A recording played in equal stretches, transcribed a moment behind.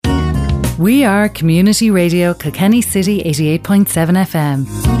We are Community Radio Kilkenny City 88.7 FM.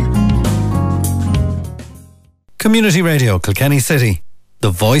 Community Radio Kilkenny City, the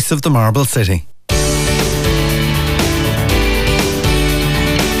voice of the Marble City.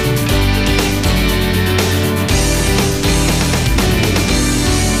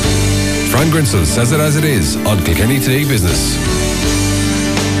 Frank Grinsell says it as it is on Kilkenny Today Business.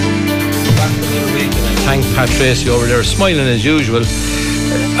 Thank Pat Tracy over there, smiling as usual.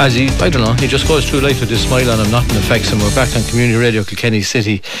 As he just goes through life with this smile on him, nothing affects him. We're back on Community Radio Kilkenny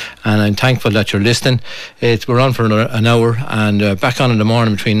City, and I'm thankful that you're listening. We're on for an hour, and back on in the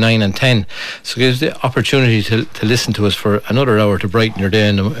morning between 9 and 10. So it gives the opportunity to listen to us for another hour to brighten your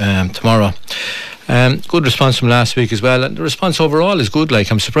day tomorrow. Good response from last week as well, and the response overall is good. Like,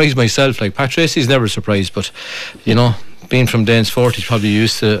 I'm surprised myself. Like, Pat Tracy's never surprised, but being from Danes Fort, he's probably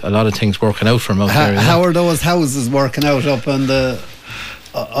used to a lot of things working out for him out there. How are those houses working out up on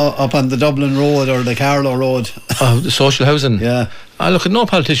the Dublin Road or the Carlow Road? The social housing. Yeah. Look, no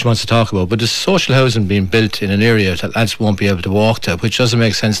politician wants to talk about, but the social housing being built in an area that lads won't be able to walk to, which doesn't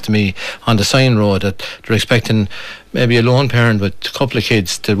make sense to me. On the Sign Road, that they're expecting maybe a lone parent with a couple of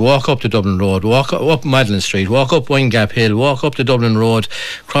kids to walk up the Dublin Road, walk up Madeline Street, walk up Winegap Hill, walk up the Dublin Road,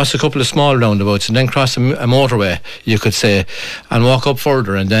 cross a couple of small roundabouts, and then cross a motorway, you could say, and walk up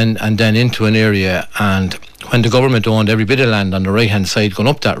further, and then into an area. And when the government owned every bit of land on the right hand side going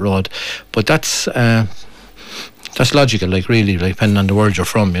up that road, but that's logical, like, really, like, depending on the world you're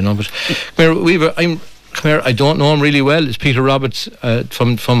from, But I don't know him really well. It's Peter Roberts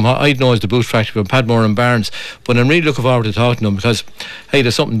from what I know as the Boot Factory from Padmore and Barnes, but I'm really looking forward to talking to him because, hey,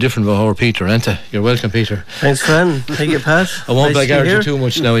 there's something different about our Peter, ain't there? You're welcome, Peter. Thanks, Fran. Thank you, Pat. I won't blackguard you too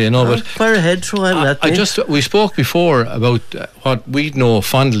much now, but fire ahead, throw on that. We spoke before about what we know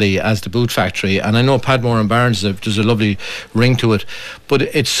fondly as the Boot Factory, and I know Padmore and Barnes, there's a lovely ring to it, but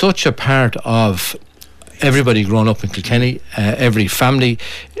it's such a part of everybody growing up in Kilkenny, every family.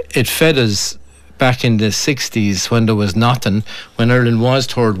 It fed us back in the 60s when there was nothing, when Ireland was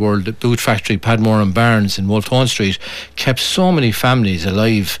third world. The Boot Factory, Padmore and Barnes in Wolftown Street kept so many families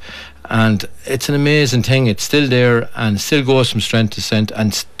alive, and it's an amazing thing. It's still there and still goes from strength to strength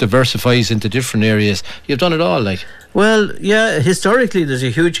and diversifies into different areas. You've done it all, like. Well, yeah, historically there's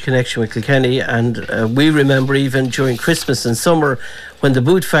a huge connection with Kilkenny, and we remember even during Christmas and summer when the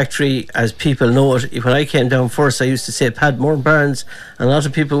Boot Factory, as people know it, when I came down first, I used to say Padmore Barnes, and a lot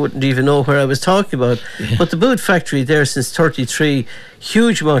of people wouldn't even know where I was talking about. Yeah. But the Boot Factory there since 33,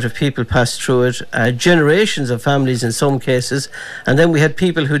 huge amount of people passed through it, generations of families in some cases, and then we had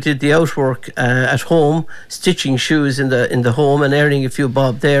people who did the outwork at home, stitching shoes in the home and earning a few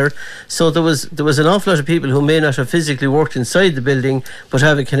bob there. So there was an awful lot of people who may not have physically worked inside the building, but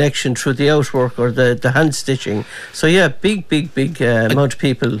have a connection through the outwork or the hand stitching. So yeah, big amount of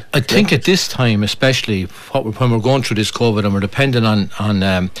people. I think at this time, especially when we're going through this COVID and we're dependent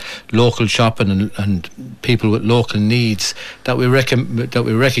on local shopping and people with local needs, that we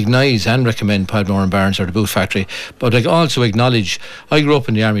recognise and recommend Padmore and Barnes or the Boot Factory. But I also acknowledge, I grew up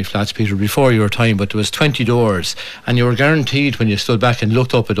in the Army Flats, Peter, before your time, but there was 20 doors, and you were guaranteed when you stood back and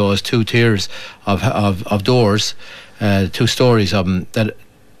looked up at those two tiers of doors, 2 stories of them, that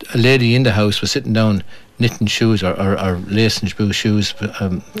a lady in the house was sitting down knitting shoes or lacing shoes,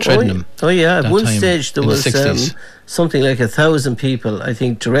 threading them. Oh yeah, at one stage there was something like 1,000 people, I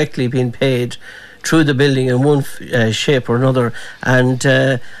think, directly being paid through the building in one shape or another. And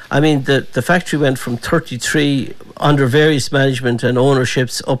I mean, the factory went from 33 under various management and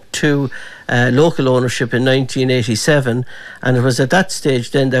ownerships up to local ownership in 1987, and it was at that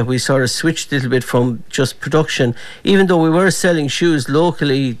stage then that we sort of switched a little bit from just production. Even though we were selling shoes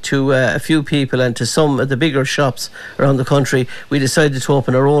locally to a few people and to some of the bigger shops around the country, we decided to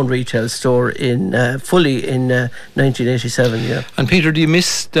open our own retail store fully in 1987. Yeah. And Peter, do you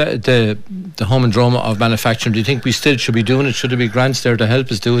miss the hum and drum of manufacturing? Do you think we still should be doing it? Should there be grants there to help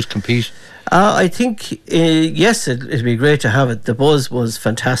us do it, compete? I think, yes, it'd be great to have it. The buzz was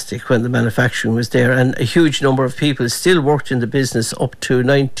fantastic when the manufacturing was there, and a huge number of people still worked in the business up to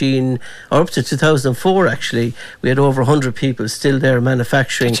 2004 actually. We had over 100 people still there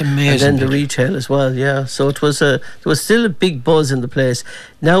manufacturing. That's amazing. And then the retail as well, yeah. So there was still a big buzz in the place.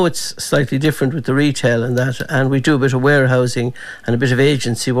 Now it's slightly different with the retail and that, and we do a bit of warehousing and a bit of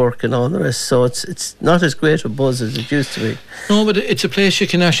agency work and all the rest, so it's not as great a buzz as it used to be. No, but it's a place you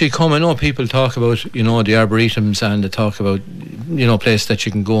can actually come. I know people talk about, the arboretums, and they talk about, a place that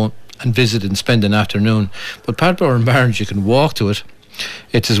you can go and visit and spend an afternoon. But Padmore and Barnes, you can walk to it.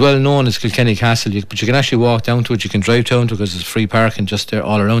 It's as well known as Kilkenny Castle, but you can actually walk down to it. You can drive down to it because there's free parking just there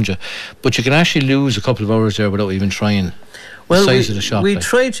all around you. But you can actually lose a couple of hours there without even trying. Well, size of the shop. We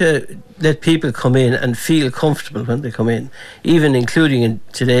try to let people come in and feel comfortable when they come in, even including in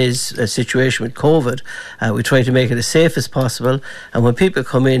today's situation with COVID. We try to make it as safe as possible. And when people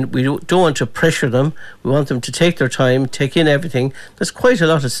come in, we don't want to pressure them. We want them to take their time, take in everything. There's quite a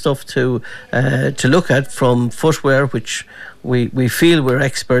lot of stuff to look at, from footwear, which we feel we're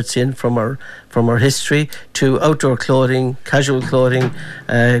experts in from our history, to outdoor clothing, casual clothing,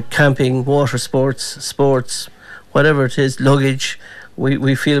 camping, water sports, whatever it is, luggage.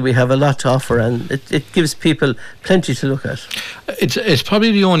 We feel we have a lot to offer, and it gives people plenty to look at. It's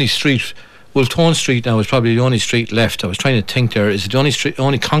probably the only street. Wolftone Street now is probably the only street left. I was trying to think there. Is it the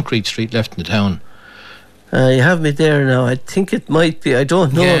only concrete street left in the town? You have me there now. I think it might be. I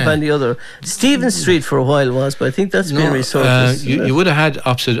don't know of any other. Stephen Street for a while was, but I think that's been resorted. You would have had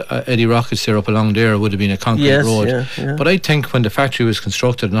opposite Eddie Rockets there up along there. It would have been a concrete road. Yeah. But I think when the factory was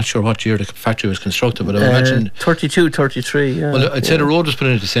constructed, I'm not sure what year the factory was constructed, but I imagine 32, 33. Yeah, well, I'd say the road was put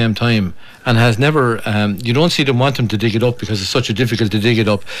in at the same time, and has never. You don't see them want them to dig it up because it's such a difficult to dig it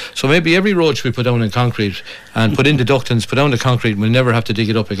up. So maybe every road should be put down in concrete and put in the ductings, put down the concrete, and we'll never have to dig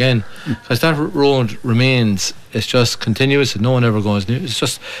it up again, because that road remains. It's just continuous and no one ever goes near. It's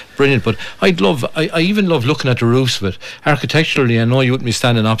just brilliant. But I even love looking at the roofs of it architecturally. I know you wouldn't be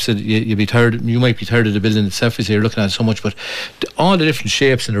standing opposite. You'd be tired. You might be tired of the building itself as you're looking at it so much. But all the different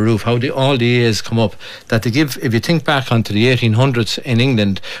shapes in the roof, how all the A's come up, that they give. If you think back onto the 1800s in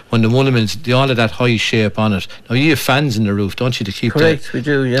England, when the monuments, all of that high shape on it. Now you have fans in the roof, don't you, to keep correct? We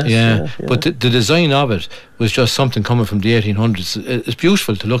do, yes. Yeah. But the design of it was just something coming from the 1800s. It's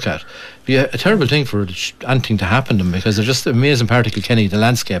beautiful to look at. Be a terrible thing for anything to happen to them, because they're just an amazing part of Kilkenny, the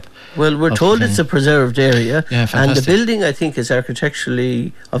landscape. Well, we're told it's a preserved area, and the building, I think, is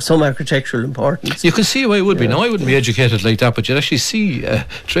architecturally of some architectural importance. You can see why it would be. Now I wouldn't be educated like that, but you'd actually see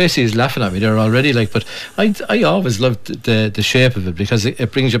Tracy is laughing at me there already. Like, but I always loved the shape of it, because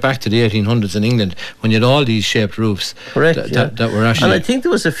it brings you back to the 1800s in England, when you had all these shaped roofs. Correct. That were actually. And I think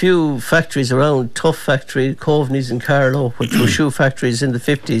there was a few factories around. Tough Factory, Coveney's and Carlow, which were shoe factories in the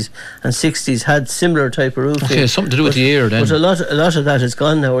 50s and 60s, had similar type of roofing. Okay, something to do with the air then. But a lot of that is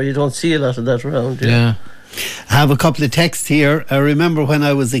gone now, or you don't see a lot of that around. Yeah. I have a couple of texts here. I remember when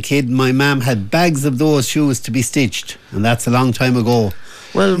I was a kid, my mum had bags of those shoes to be stitched, and that's a long time ago.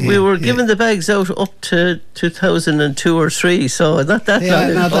 Well, we were giving the bags out up to 2002 or 3, so not that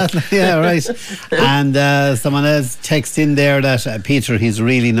long. Right. And someone else texted in there that Peter, he's a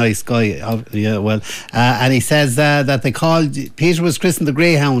really nice guy. And he says that they called Peter was christened the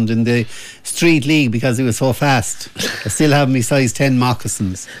Greyhound in the Street League because he was so fast. I still have my size 10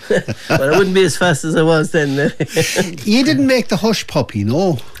 moccasins. Well, I wouldn't be as fast as I was then. You didn't make the Hush Puppy,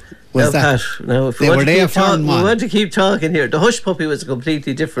 no? Was now, Pat, now if we want to keep talking here, the Hush Puppy was a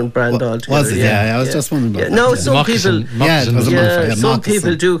completely different brand altogether. Was it? Yeah, I was just wondering about that. No, some people, some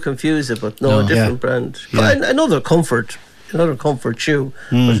people do confuse it, but no, a different brand. Yeah. Another comfort shoe,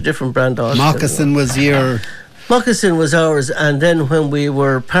 but a different brand altogether. Moccasin was your... Moccasin was ours, and then when we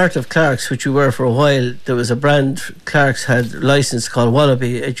were part of Clark's, which we were for a while, there was a brand Clark's had licensed called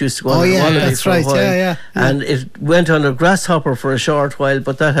Wallaby. It used to go under Wallaby that's for right. a while. Yeah. And it went under Grasshopper for a short while,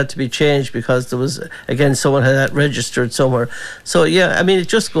 but that had to be changed because there was, again, someone had that registered somewhere. So yeah, I mean, it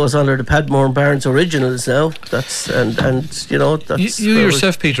just goes under the Padmore and Barnes originals now. That's that's you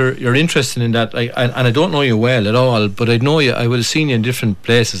yourself, Peter, you're interested in that. And I don't know you well at all, but I know you. I would have seen you in different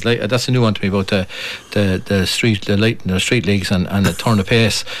places. Like, that's a new one to me about the street leagues and the turn of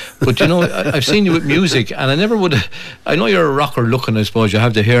pace. But I've seen you with music, and I never would. I know you're a rocker looking, I suppose. You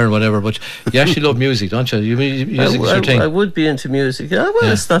have the hair and whatever, but you actually love music, don't you? Music's your thing. I would be into music.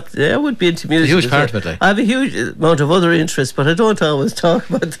 It's not. I would be into music. A huge part of it. Like. I have a huge amount of other interests, but I don't always talk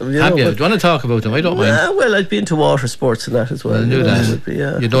about them. Have you? Do you want to talk about them? I don't mind. Well, I'd be into water sports and that as well. I knew that.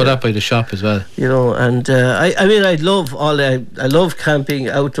 You know that by the shop as well. And I mean, I love camping,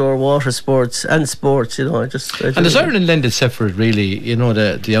 outdoor water sports and sports. And does Ireland lend itself for it, really?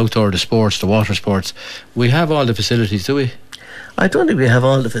 The outdoor, the sports, the water sports. We have all the facilities, do we? I don't think we have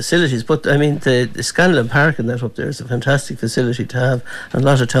all the facilities, but I mean the Scanlon Park and that up there is a fantastic facility to have, and a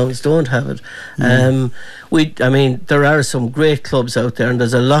lot of towns don't have it. There are some great clubs out there, and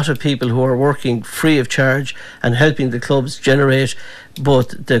there's a lot of people who are working free of charge and helping the clubs generate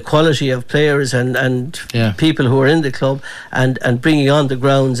both the quality of players and people who are in the club and bringing on the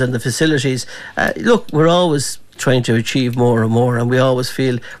grounds and the facilities. Look, we're always trying to achieve more and more, and we always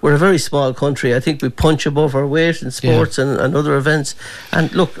feel we're a very small country. I think we punch above our weight in sports and other events,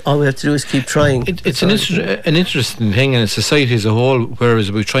 and look, all we have to do is keep trying. It's an interesting thing in society as a whole,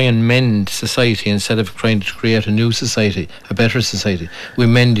 whereas we try and mend society instead of trying to create a new society, a better society. We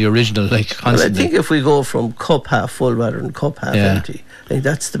mend the original, like, constantly. Well, I think if we go from cup half full rather than cup half empty, I think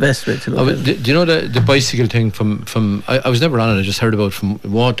that's the best way to look at it. Do you know the bicycle thing from I was never on it, I just heard about from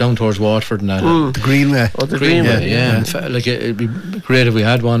down towards Waterford and that. The Greenway. Oh, the Greenway, yeah. In fact, like, it'd be great if we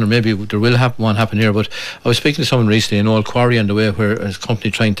had one, or maybe there will one happen here. But I was speaking to someone recently, an old quarry on the way, where a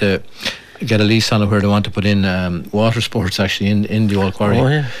company trying to get a lease on it, where they want to put in water sports actually in the old quarry. Oh,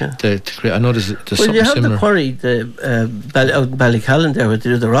 yeah. To create, I know there's well, something you have similar. the quarry, out in Ballycallan there, where they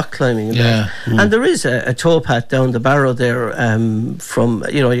do the rock climbing. And that. And there is a towpath down the Barrow there, from,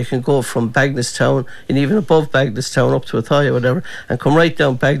 you can go from Bagnestown, and even above Bagnestown up to Athy or whatever, and come right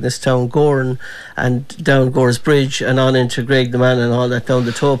down Bagnestown, Goran, and down Gore's Bridge, and on into Greg the Man and all that down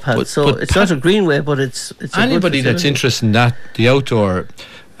the towpath. But it's not a greenway, but it's anybody that's interested in that, the outdoor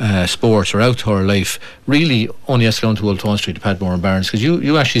sports or outdoor life, really only has to go on to Old Town Street to Padmore and Barnes, because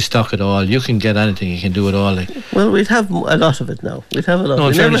you actually stock it all. You can get anything, you can do it all. Like, well, we'd have a lot of it now. We'd have a lot.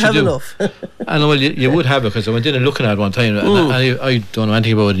 We never have enough. I know. Well, you would have it, because I went in and looking at it one time, and I don't know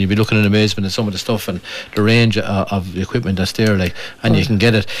anything about it, and you'd be looking in amazement at some of the stuff and the range of the equipment that's there, like, and you can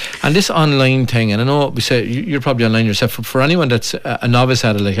get it. And this online thing, and I know we say you're probably online yourself. For anyone that's a novice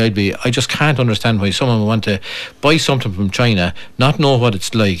at it, like I'd be, I just can't understand why someone would want to buy something from China, not know what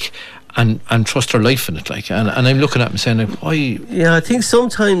it's like, and trust their life in it, like, and I'm looking at them saying, like, why? Yeah, I think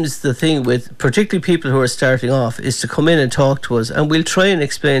sometimes the thing with particularly people who are starting off is to come in and talk to us, and we'll try and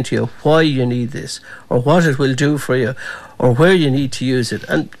explain to you why you need this, or what it will do for you, or where you need to use it.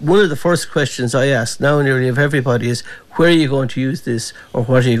 And one of the first questions I ask now nearly of everybody is, where are you going to use this, or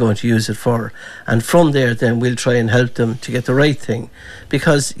what are you going to use it for? And from there then we'll try and help them to get the right thing.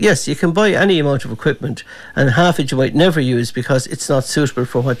 Because yes, you can buy any amount of equipment, and half it you might never use because it's not suitable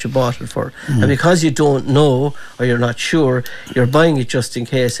for what you bought it for. And because you don't know, or you're not sure, you're buying it just in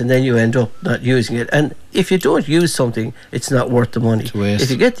case, and then you end up not using it. And if you don't use something, it's not worth the money.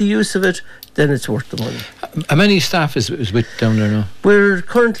 If you get the use of it, then it's worth the money. How many staff is with down there now? We're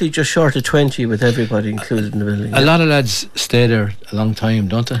currently just short of 20 with everybody included in the building. A lot of lads stay there a long time,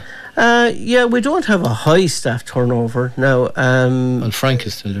 don't they? Yeah, we don't have a high staff turnover now. Well, Frank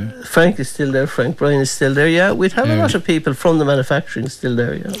is still there. Frank is still there. Frank Bryan is still there. Yeah, we'd have a lot of people from the manufacturing still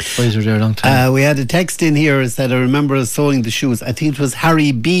there. Yeah, boys are there a long time. We had a text in here that I remember us sewing the shoes. I think it was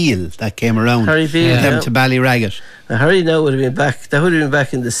Harry Beale that came around. Harry Beale, them to Ballyragget. Harry now would have been back. That would have been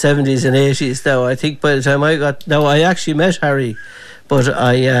back in the 70s and 80s. Now I think by the time I actually met Harry. But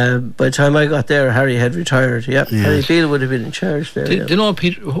by the time I got there, Harry had retired. Yep. Harry Beale would have been in charge there. Do you know,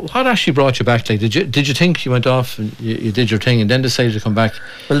 Peter, what actually brought you back? Like, did you think you went off and you did your thing and then decided to come back?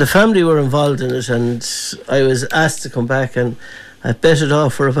 Well, the family were involved in it, and I was asked to come back, and I bet it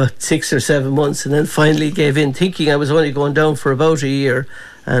off for about 6 or 7 months, and then finally gave in, thinking I was only going down for about a year.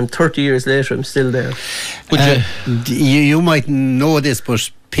 And 30 years later, I'm still there. You might know this, but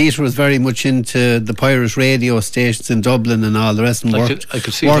Peter was very much into the pirate radio stations in Dublin and all the rest, and worked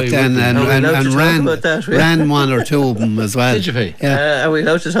and ran one or two of them as well. Did you, Pete? Yeah. Are we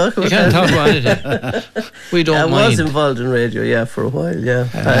allowed to talk about that? You can't talk about anything. We don't mind. I was involved in radio, for a while, yeah.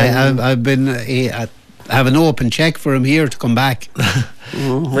 I've been... I have an open check for him here to come back.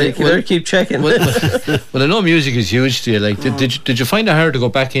 Well, you better keep checking. Well, I know music is huge to you. Like, did you find it hard to go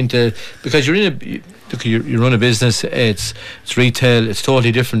back into, because you run a business, it's retail, it's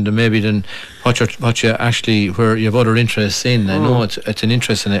totally different than what you actually, where you have other interests in. I know it's an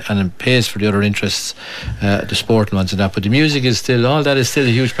interest in it, and it pays for the other interests, the sport and ones and that, but the music is still, all that is still a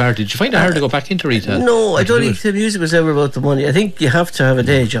huge part. Did you find it hard to go back into retail? No, I don't think the music was ever about the money. I think you have to have a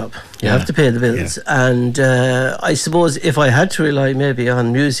day job. You have to pay the bills. And I suppose if I had to rely maybe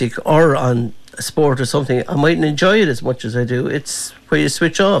on music or on a sport or something, I mightn't enjoy it as much as I do. It's where you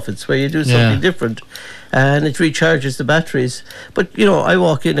switch off, it's where you do something different, and it recharges the batteries. But I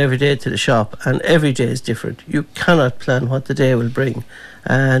walk in every day to the shop, and every day is different. You cannot plan what the day will bring,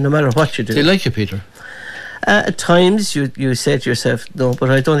 no matter what you do. Do you like it, Peter? At times you say to yourself, no,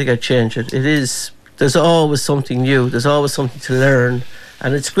 but I don't think I'd change it. There's always something new, there's always something to learn.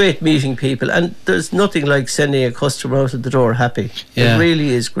 And it's great meeting people, and there's nothing like sending a customer out of the door happy. It really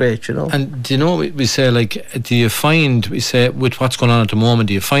is great, And do you know what we say, like, do you find, we say, with what's going on at the moment,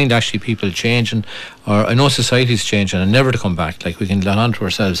 do you find actually people changing, or I know society's changing and never to come back, like we can let on to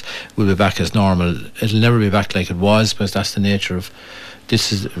ourselves, we'll be back as normal, it'll never be back like it was, because that's the nature of,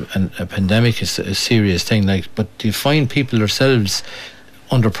 this is, a pandemic is a serious thing, like, but do you find people themselves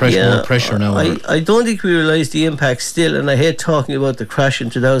under pressure, more pressure now. I don't think we realise the impact still, and I hate talking about the crash in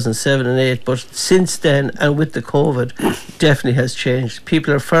 2007 and 8, but since then, and with the COVID, definitely has changed.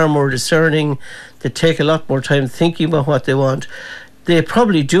 People are far more discerning. They take a lot more time thinking about what they want. They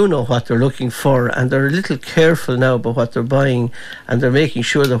probably do know what they're looking for, and they're a little careful now about what they're buying, and they're making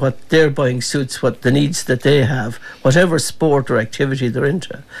sure that what they're buying suits what the needs that they have, whatever sport or activity they're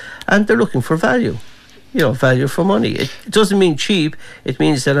into, and they're looking for value. Value for money. It doesn't mean cheap. It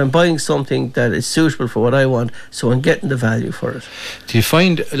means that I'm buying something that is suitable for what I want, so I'm getting the value for it. Do you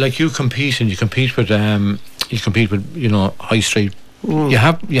find, like, you compete with high street? You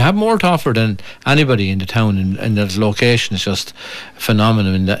have more to offer than anybody in the town, and the location is just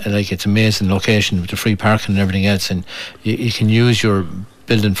phenomenal. It's amazing location with the free parking and everything else, and you can use your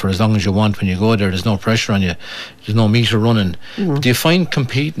building for as long as you want when you go there. There's no pressure on you. There's no meter running. Do you find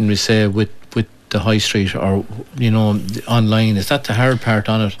competing, we say, with the high street or online, is that the hard part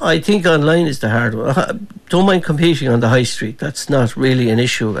on it? I think online is the hard one. I don't mind competing on the high street. That's not really an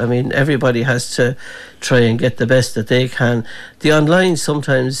issue. I mean, everybody has to try and get the best that they can. The online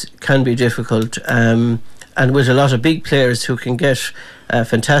sometimes can be difficult, and with a lot of big players who can get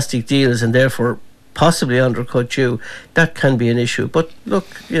fantastic deals and therefore possibly undercut you, that can be an issue. But look,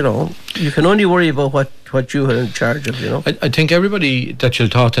 you can only worry about what you are in charge of. I think everybody that you'll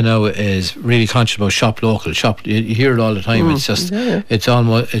talk to now is really conscious about shop local. You hear it all the time. It's just it's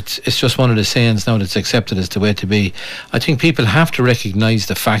almost it's just one of the sayings now that's accepted as the way to be. I think people have to recognise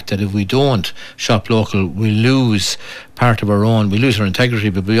the fact that if we don't shop local, we lose part of our own. We lose our integrity,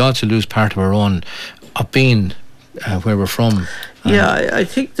 but we also lose part of our own of being where we're from. I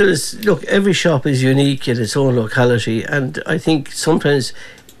think every shop is unique in its own locality, and I think sometimes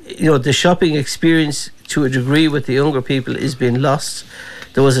the shopping experience to a degree with the younger people is being lost.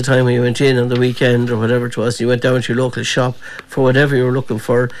 There was a time when you went in on the weekend or whatever it was, you went down to your local shop for whatever you were looking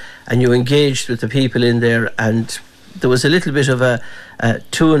for, and you engaged with the people in there, and there was a little bit of a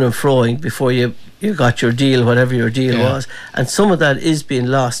to-ing and froing before you got your deal, whatever your deal was, and some of that is being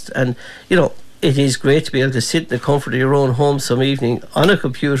lost. And it is great to be able to sit in the comfort of your own home some evening on a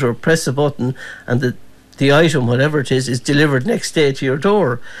computer, press a button, and the item, whatever it is delivered next day to your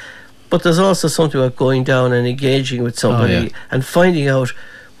door. But there's also something about going down and engaging with somebody and finding out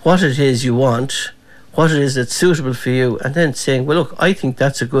what it is you want, what it is that's suitable for you, and then saying, well, look, I think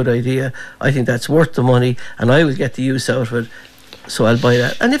that's a good idea, I think that's worth the money, and I will get the use out of it, so I'll buy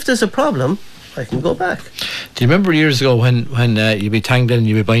that. And if there's a problem, I can go back. Do you remember years ago when you'd be tangling and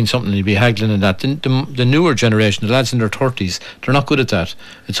you'd be buying something and you'd be haggling and that? The newer generation, the lads in their 30s, they're not good at that.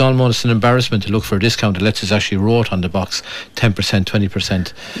 It's almost an embarrassment to look for a discount unless it's actually wrote on the box 10%,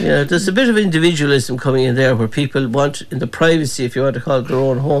 20%. Yeah, there's a bit of individualism coming in there where people want, in the privacy, if you want to call it their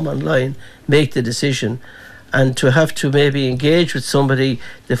own home online, make the decision. And to have to maybe engage with somebody,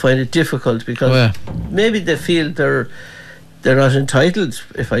 they find it difficult because maybe they feel they're not entitled,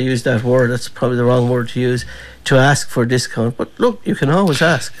 if I use that word, that's probably the wrong word to use, to ask for a discount. But look, you can always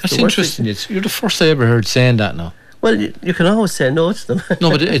ask. That's interesting. You're the first I ever heard saying that now. Well, you can always say no to them.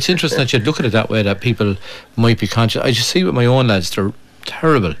 No, but it's interesting that you look at it that way, that people might be conscious. I just see with my own lads, they're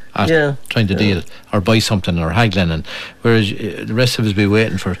terrible at trying to deal or buy something or haggling, and whereas the rest of us be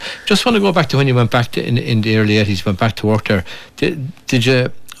waiting for it. Just want to go back to when you went back to in the early 80s, went back to work there. Did you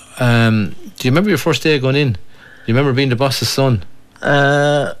do you remember your first day going in? Do you remember being the boss's son?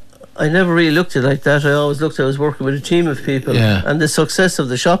 I never really looked at it like that. I always looked, I was working with a team of people, and the success of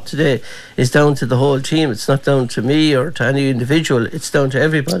the shop today is down to the whole team. It's not down to me or to any individual, it's down to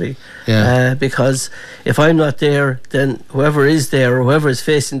everybody. Because if I'm not there, then whoever is there or whoever is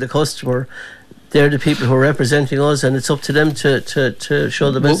facing the customer, they're the people who are representing us, and it's up to them to show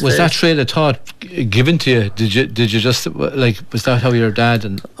the best. Was that trail of thought given to you? Did you just was that how your dad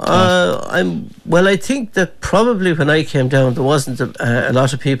and? I think that probably when I came down, there wasn't a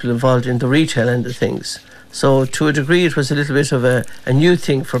lot of people involved in the retail end of things. So to a degree, it was a little bit of a new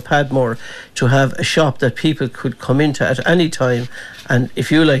thing for Padmore to have a shop that people could come into at any time, and if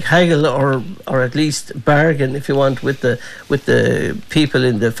you like haggle or at least bargain, if you want, with the people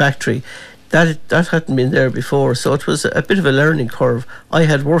in the factory. That hadn't been there before, so it was a bit of a learning curve. I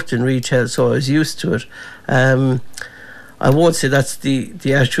had worked in retail, so I was used to it. I won't say that's the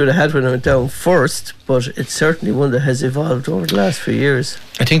attitude I had when I went down first, but it's certainly one that has evolved over the last few years.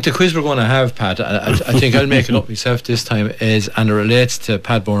 I think the quiz we're going to have, Pat, I think I'll make it up myself this time, and it relates to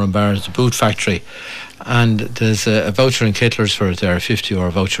Padmore and Barnes, the boot factory. And there's a voucher in Kittler's for it there, a €50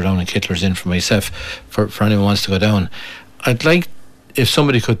 voucher down in Kittler's in for myself, for anyone who wants to go down. I'd like if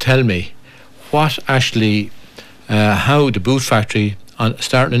somebody could tell me how the boot factory,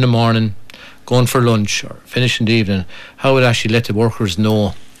 starting in the morning, going for lunch or finishing the evening, how would actually let the workers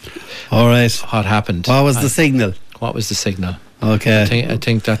know All right. what happened. What was the signal? What was the signal? Okay. I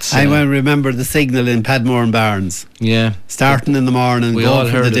think that's... I remember the signal in Padmore and Barnes. Yeah. Starting in the morning, We all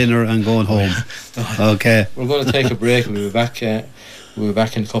going for heard the it. dinner and going home. Okay. We're going to take a break and we'll be back in a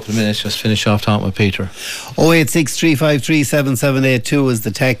couple of minutes. Just finish off talking with Peter. 086353778 is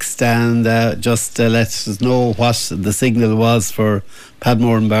the text, and just let us know what the signal was for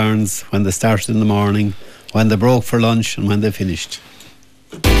Padmore and Barnes when they started in the morning, when they broke for lunch and when they finished.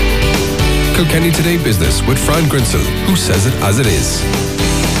 Kilkenny Today Business with Fran Grinsell, who says it as it is.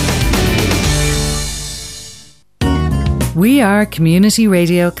 We are Community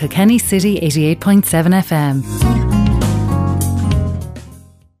Radio Kilkenny City 88.7 FM.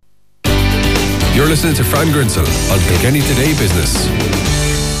 You're listening to Fran Grinsell on Kilkenny Today Business.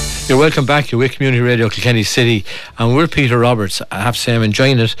 You're welcome back. You're with Community Radio Kilkenny City, and we're Peter Roberts. I have to say I'm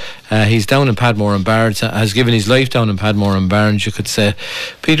enjoying it. He's down in Padmore and Barnes, has given his life down in Padmore and Barnes, you could say.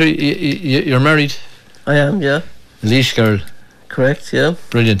 Peter, you're married? I am, yeah. Leash girl? Correct, yeah.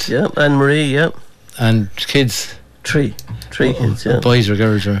 Brilliant. Yeah, Anne-Marie, yeah. And kids? Three kids, yeah. Boys or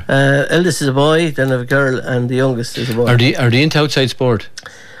girls? Or? Eldest is a boy, then I have a girl, and the youngest is a boy. Are they into outside sport?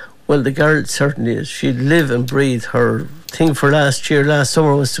 Well, the girl certainly is. She'd live and breathe. Her thing for last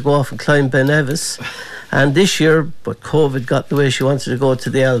summer was to go off and climb Ben Nevis, and this year, but COVID got in the way, she wanted to go to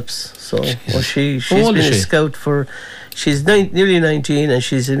the Alps. So she's been a scout for... She's nearly 19, and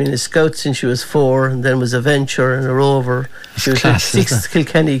she's been a scout since she was 4, and then was a venture and a rover. She was in 6th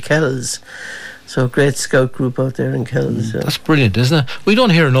Kilkenny Kells. So great scout group out there in Kells. That's brilliant, isn't it? We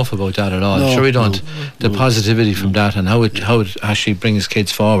don't hear enough about that at all. No, sure we don't. The positivity from that and how it actually brings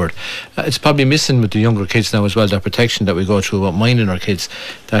kids forward. It's probably missing with the younger kids now as well, that protection that we go through about minding our kids.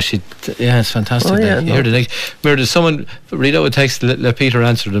 Actually, it's fantastic. Hear the Where did someone read out a text? Let Peter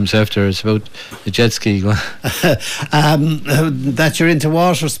answer themselves there. It's about the jet ski. That you're into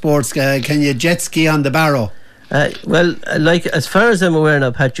water sports. Can you jet ski on the Barrow? Well, like as far as I'm aware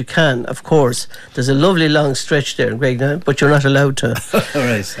now, Pat, you can, of course. There's a lovely long stretch there in Greg, but you're not allowed to. All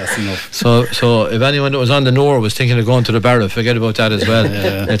right, that's enough. So if anyone that was on the Nore was thinking of going to the Barrow, forget about that as well.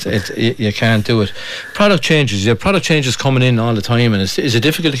 You can't do it. Product changes coming in all the time, and is it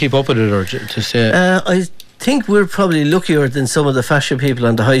difficult to keep up with it, or to say? I think we're probably luckier than some of the fashion people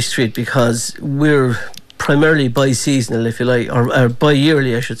on the high street, because we're primarily bi-seasonal, if you like, or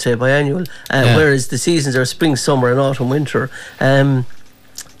bi-yearly, I should say, biannual, whereas the seasons are spring, summer and autumn, winter.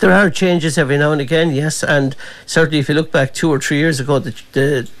 There are changes every now and again, yes, and certainly if you look back 2 or 3 years ago,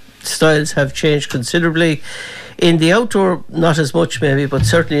 the styles have changed considerably. In the outdoor, not as much maybe, but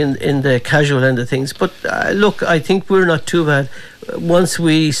certainly in the casual end of things. But look, I think we're not too bad. Once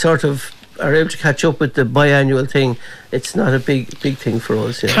we sort of are able to catch up with the biannual thing, it's not a big thing for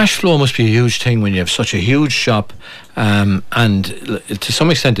us. Yeah. Cash flow must be a huge thing when you have such a huge shop, and to some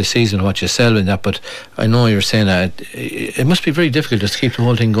extent the season what you sell in that, but I know you're saying that it must be very difficult just to keep the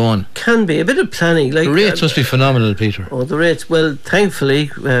whole thing going. Can be a bit of planning. Like the rates must be phenomenal, Peter. Oh, the rates, well, thankfully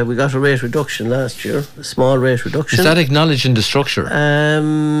we got a rate reduction last year, a small rate reduction. Is that acknowledged in the structure?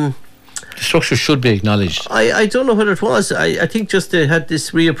 The structure should be acknowledged. I don't know whether it was. I think just they had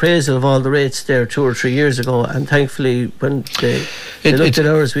this reappraisal of all the rates there 2 or 3 years ago, and thankfully when they looked at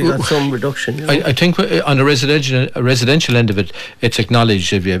ours, we got some reduction. You know? I think on the residential end of it, it's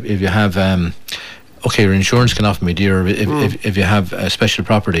acknowledged if you have okay, your insurance can often be dear if you have a special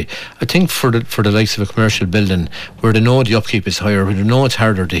property. I think for the likes of a commercial building, where they know the upkeep is higher, where they know it's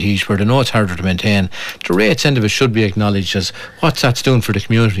harder to heat, where they know it's harder to maintain, the rates end of it should be acknowledged as what that's doing for the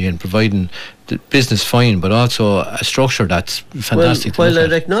community and providing the business fine, but also a structure that's fantastic. Well,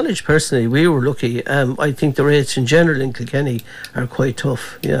 I'd acknowledge personally we were lucky. I think the rates in general in Kilkenny are quite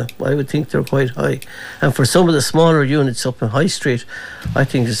tough. Yeah, I would think they're quite high, and for some of the smaller units up in High Street, I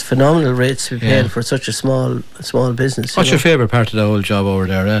think it's phenomenal rates to be paid for such a small business. What's your favourite part of the whole job over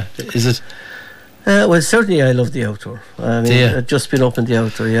there? Is it? Well, certainly I love the outdoor. I mean, I've just been up in the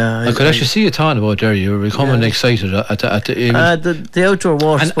outdoor, I could actually see you talking about there. You were becoming excited at the outdoor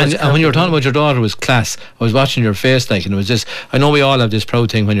water sports. And when you were talking about your daughter was class, I was watching your face and it was just, I know we all have this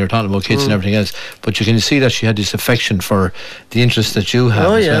proud thing when you're talking about kids and everything else, but you can see that she had this affection for the interest that you have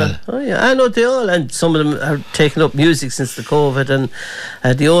as well. Oh yeah, I know they all, and some of them are taking up music since the COVID, and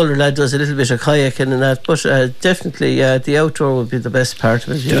the older lad does a little bit of kayaking and that, but definitely the outdoor would be the best part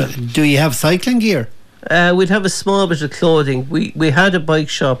of it. Do you have cycling gear? We'd have a small bit of clothing. We had a bike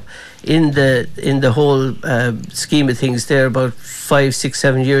shop in the whole scheme of things there about 5, 6,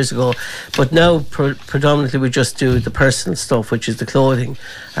 7 years ago, but now predominantly we just do the personal stuff, which is the clothing,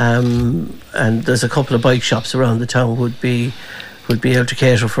 and there's a couple of bike shops around the town would be would be able to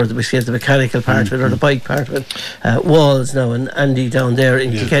cater for the mechanical part of it or the bike part of it. Walls now, and Andy down there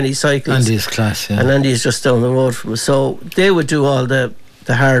in Kilkenny Cycles. Andy's class, yeah. And Andy's just down the road from us. So they would do all the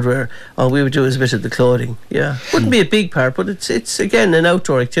hardware. All we would do is a bit of the clothing. Yeah, wouldn't be a big part, but it's again an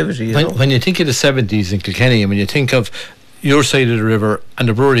outdoor activity. When you think of the 70s in Kilkenny, I mean, you think of your side of the river and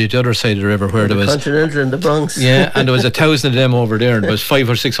the brewery at the other side of the river, where there was Continental and the Bronx. Yeah, and there was 1,000 of them over there, and there was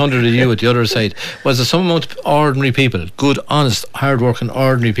 500 or 600 of you at the other side. Was there some amount of ordinary people, good, honest, hard-working,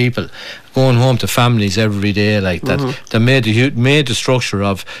 ordinary people, going home to families every day like that, that made the structure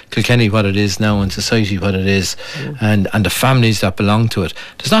of Kilkenny what it is now and society what it is, and the families that belong to it.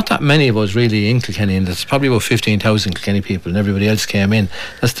 There's not that many of us really in Kilkenny, and there's probably about 15,000 Kilkenny people, and everybody else came in.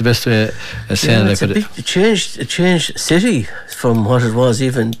 That's the best way of saying it. It changed city from what it was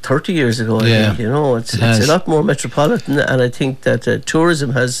even 30 years ago. I think, you know, it's a lot more metropolitan, and I think that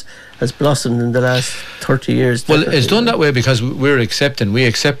tourism has blossomed in the last 30 years. Well, it's done that way because we accept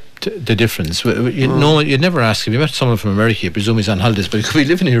the difference. You'd never ask if you met someone from America, you presume he's on holidays, but he could be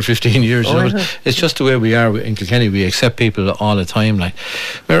living here 15 years. It's just the way we are in Kilkenny. We accept people all the time. Like,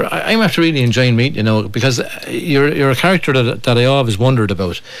 where I'm after really enjoying meeting, you know, because you're a character that I always wondered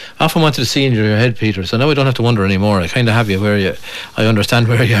about. I often wanted to see in your head, Peter, so now I don't have to wonder anymore. I kind of have you where I understand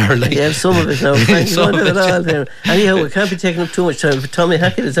where you are. Like, yeah, some of it now. Anyhow, we can't be taking up too much time. But Tommy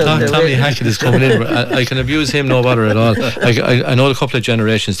Hackett is out there. Tommy Hackett is coming in. I can abuse him no bother at all. I know a couple of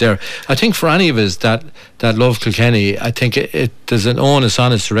generations there. I think for any of us that love Kilkenny, I think there's an onus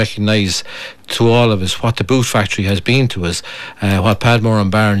on us to recognise to all of us what the boot factory has been to us, what Padmore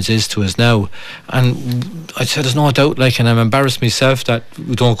and Barnes is to us now. And I'd say there's no doubt, like, and I'm embarrassed myself that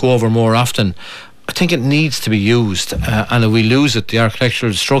we don't go over more often. I think it needs to be used, and if we lose it, the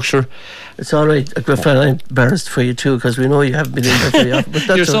architectural structure. It's all right. I'm embarrassed for you too, because we know you haven't been in there very often. But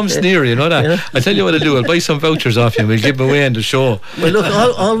that's You're some sneer, you know that. Yeah. I tell you what I'll do. I'll buy some vouchers off you and we'll give them away in the show. Well, look,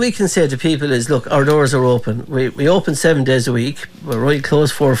 all we can say to people is, look, our doors are open. We open 7 days a week. We're right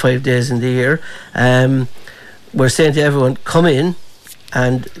closed 4 or 5 days in the year. We're saying to everyone, come in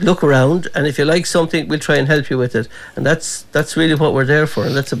and look around, and if you like something, we'll try and help you with it. And that's really what we're there for,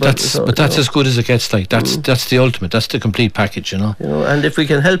 and that's about it. But that's as good as it gets. Like, that's the ultimate. That's the complete package, you know. And if we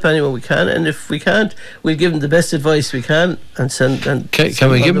can help anyone, we can, and if we can't, we'll give them the best advice we can and send. And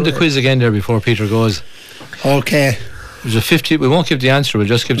can we give them the quiz again there before Peter goes? Okay. There's a 50. We won't give the answer. We'll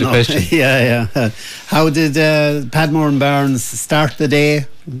just give the question. Yeah. How did Padmore and Barnes start the day,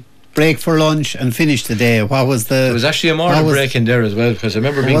 break for lunch, and finish the day? What was the? There was actually a morning break in there as well, because I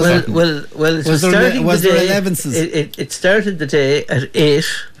remember being. Well. Was there 11s? It started the day at 8.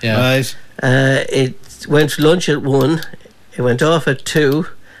 Yeah. Right. It went to lunch at 1. It went off at 2,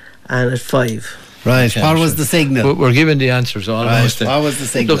 and at 5. Right. What was the signal? We're giving the answers almost. Right. What was the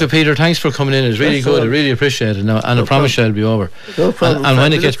signal? Look, Peter, thanks for coming in. It's really good. I really appreciate it. Now, and I promise you it'll be over. No problem. And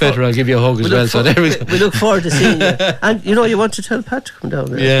when it gets better, I'll give you a hug as well. So there we go. We look forward to seeing you. And you know, you want to tell Pat to come down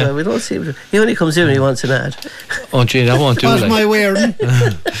there. Yeah. We don't see him. He only comes in when he wants an ad. Oh, gee, I won't do that. What's my wearing?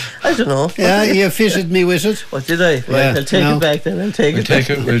 I don't know. Yeah, you fitted me with it. What did I? Right, I'll take it back then. We'll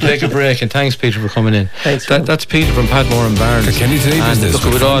take a break, and thanks, Peter, for coming in. Thanks. That's Peter from Padmore and Barnes. Kilkenny Today Business.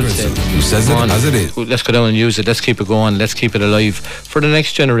 Look, with all who says it as it is. Let's go down and use it. Let's keep it going. Let's keep it alive for the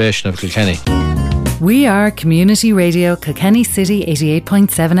next generation of Kilkenny. We are Community Radio Kilkenny City 88.7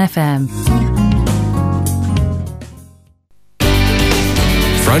 FM.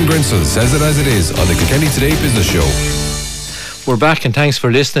 Fran Grinsell says it as it is on the Kilkenny Today Business Show. We're back, and thanks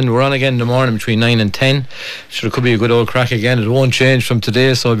for listening. We're on again in the morning between 9 and 10. Sure, it could be a good old crack again. It won't change from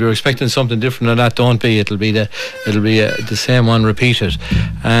today, so if you're expecting something different than that, don't be. It'll be the same one repeated.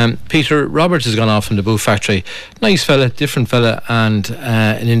 Peter Roberts has gone off from the boot factory. Nice fella, different fella, and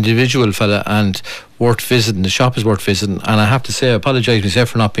an individual fella, and worth visiting. The shop is worth visiting, and I have to say I apologise myself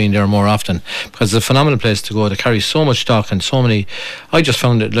for not being there more often, because it's a phenomenal place to go. They carry so much stock and so many. I just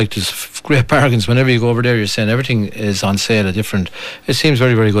found it like there's great bargains whenever you go over there. You're saying everything is on sale at different. It seems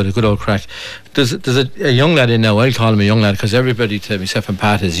very, very good. A good old crack. There's a young lad in now. I'll call him a young lad because everybody to myself and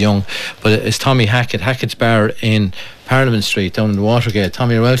Pat is young, but it's Tommy Hackett, Hackett's Bar in Parliament Street down in the Watergate.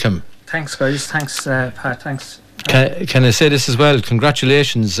 Tommy, you're welcome. Thanks, guys. Thanks, Pat. Thanks. Can I say this as well?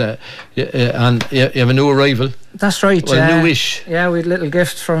 Congratulations, and you have a new arrival. That's right. Well, a new-ish. Yeah, we had a little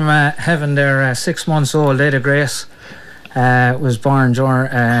gift from heaven there. 6 months old, Ada Grace, was born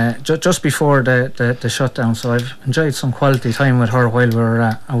just before the shutdown. So I've enjoyed some quality time with her while we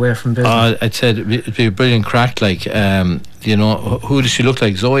were away from business. I'd say it'd be a brilliant crack. Like you know, who does she look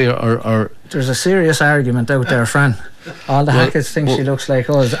like, Zoe or There's a serious argument out there, Fran. All the Hackett's think she looks like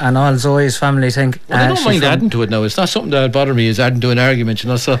us, and all Zoe's family think. Well, I don't mind adding to it now. It's not something that would bother me, is adding to an argument, you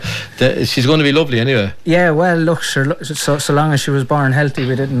know. So she's going to be lovely anyway. Yeah, well, look, sure, so long as she was born healthy,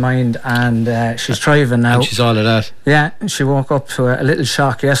 we didn't mind, and she's thriving now. And she's all of that. Yeah, she woke up to a little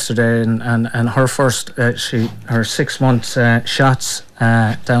shock yesterday, and her first, her 6 months shots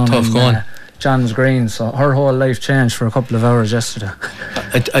down Tough in going. John's Green, so her whole life changed for a couple of hours yesterday.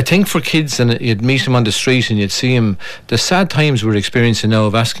 I think for kids, and you'd meet them on the street and you'd see them, the sad times we're experiencing now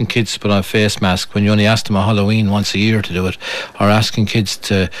of asking kids to put on a face mask when you only ask them at Halloween once a year to do it, or asking kids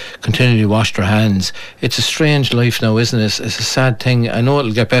to continually wash their hands. It's a strange life now, isn't it? It's a sad thing. I know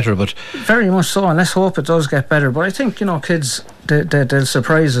it'll get better, but very much so, and let's hope it does get better. But I think, you know, kids, they'll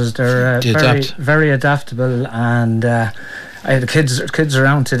surprise us. They're very adaptable, and the kids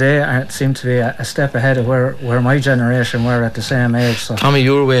around today seem to be a step ahead of where my generation were at the same age. So. Tommy,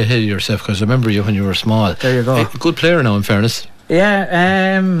 you were way ahead of yourself, because I remember you when you were small. There you go. Good player now, in fairness.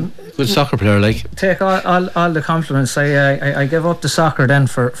 Yeah, good soccer player, like. Take all the compliments. I gave up the soccer then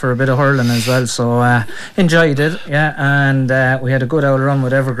for a bit of hurling as well, so enjoyed it. Yeah, and we had a good old run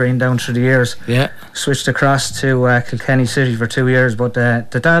with Evergreen down through the years. Yeah. Switched across to Kilkenny City for 2 years, but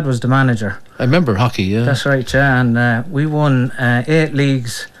the dad was the manager. I remember hockey. Yeah. That's right. Yeah, and we won 8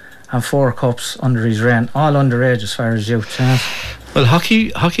 leagues and 4 cups under his reign, all underage as far as youth. Well,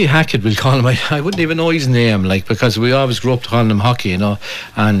 Hockey Hackett, we'll call him. I wouldn't even know his name, like, because we always grew up calling him Hockey, you know.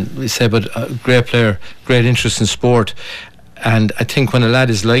 And we say, but a great player, great interest in sport. And I think when a lad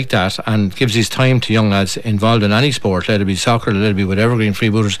is like that and gives his time to young lads involved in any sport, let it be soccer, let it be whatever, Green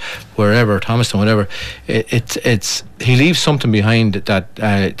Freebooters, wherever, Thomastown, whatever, he leaves something behind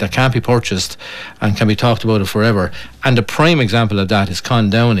that can't be purchased and can be talked about it forever. And the prime example of that is Con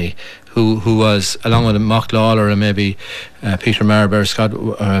Downey, who was, along with Mock Lawler and maybe Peter Maribor Scott,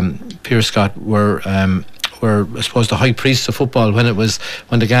 Pierce Scott, were I suppose the high priests of football when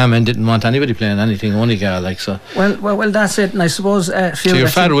the Gamen didn't want anybody playing anything, only Gal, like, so. Well, that's it. And I suppose a few. So your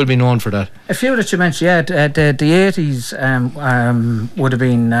father will be known for that. A few that you mentioned, yeah. The 80s would have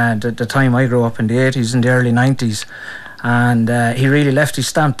been the time I grew up, in the 80s and the early 90s, and he really left his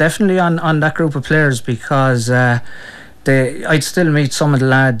stamp definitely on that group of players, because I'd still meet some of the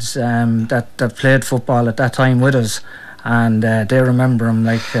lads that played football at that time with us, and they remember him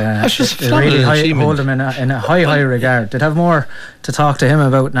like they really hold him in a high regard. They'd have more to talk to him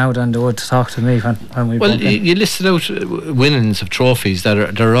about now than they would to talk to me when we. Well, you listed out winnings of trophies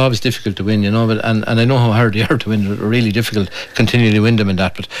that are always difficult to win, you know, but and I know how hard they are to win. They're really difficult to continually win them in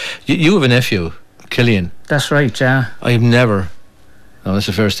that. But you have a nephew, Killian. That's right, yeah. I've never. No, that's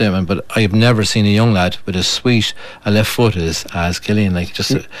a fair statement, but I have never seen a young lad with as sweet a left foot as Killian. Like,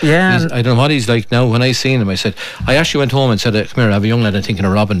 just I don't know what he's like now. When I seen him, I said, I actually went home and said, come here, I have a young lad I'm thinking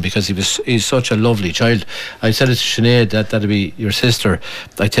of Robin, because he's such a lovely child. I said it to Sinead, that'd be your sister.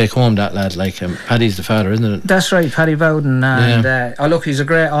 I take home that lad, like, Paddy's the father, isn't it? That's right, Paddy Bowden, and look, he's a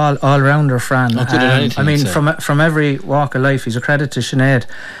great all-rounder, Fran. Not good at anything, I mean, from every walk of life, he's a credit to Sinead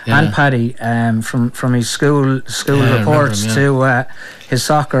and Paddy, from his school reports to his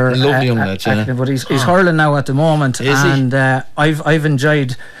soccer. Lovely young lad, but he's hurling now at the moment, and I've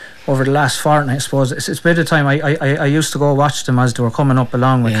enjoyed over the last fortnight, I suppose. It's a bit of time. I used to go watch them as they were coming up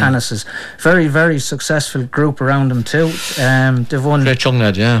along with Canis's. Very, very successful group around them too. They've won. Great young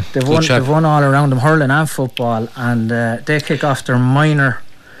lad, yeah. They've won all around them, hurling and football, and they kick off their minor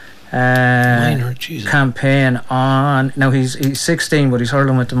campaign on. Now he's 16, but he's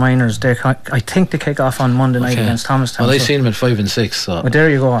hurling with the minors. I think they kick off on Monday night against Thomastown. Well, I seen him at 5 and 6. So. Well, there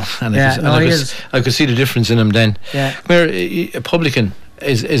you go. And I could see the difference in him then. Yeah. Come here, a publican.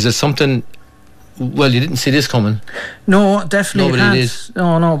 Is it something? Well, you didn't see this coming. No, definitely Nobody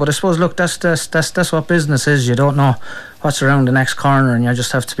can't. No, but I suppose, look, that's what business is. You don't know what's around the next corner, and you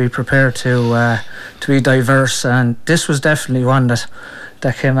just have to be prepared to be diverse. And this was definitely one that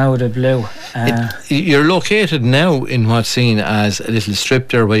came out of the blue. You're located now in what's seen as a little strip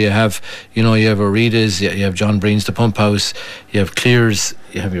there, where you have O'Reda's, you have John Breen's, the Pump House, you have Clears,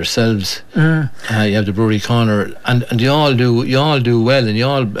 you have yourselves, you have the Brewery Corner, and you all do well, and you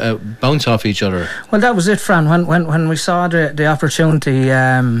all bounce off each other. Well, that was it, Fran. When we saw the opportunity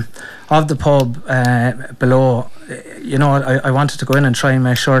of the pub below, I wanted to go in and try and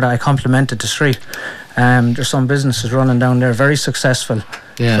make sure that I complimented the street. There's some businesses running down there very successful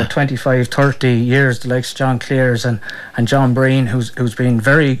for 25, 30 years, the likes of John Clears and John Breen, who's been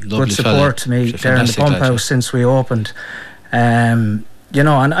very lovely good support to me there in the Pump House since we opened. you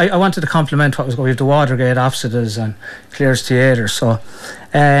know, and I wanted to compliment what was going. We have the Watergate opposite us and Clare's Theatre, so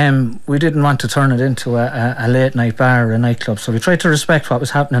we didn't want to turn it into a late night bar or a nightclub. So we tried to respect what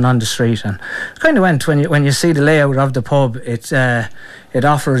was happening on the street, and kind of went when you see the layout of the pub. It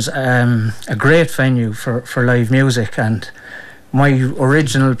offers a great venue for live music, and my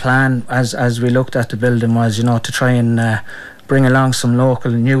original plan as we looked at the building was, you know, to try and bring along some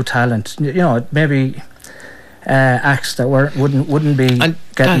local new talent. You know, maybe. Acts that wouldn't be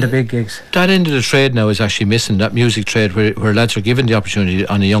getting the big gigs. That end of the trade now is actually missing, that music trade where lads are given the opportunity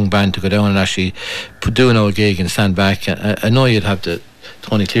on a young band to go down and actually do an old gig and stand back. I know you'd have the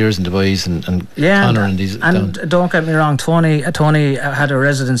Tony Clears and the boys and Connor and these. And don't get me wrong, Tony had a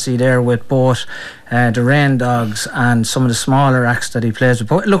residency there with both the Rain Dogs and some of the smaller acts that he plays with.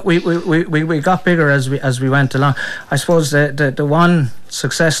 But look, we got bigger as we went along. I suppose the one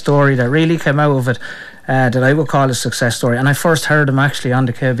success story that really came out of it, that I would call a success story, and I first heard him actually on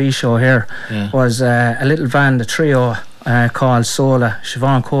the KB show here, was a little band, a trio called Sola,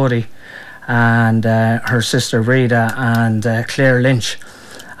 Siobhan Cody and her sister Breda and Claire Lynch,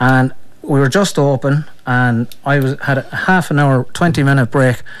 and we were just open, and I had a half an hour, 20-minute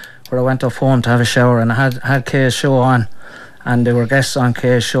break where I went up home to have a shower, and I had Kay's show on, and they were guests on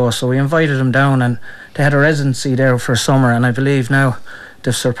Kay's show, so we invited them down, and they had a residency there for summer, and I believe now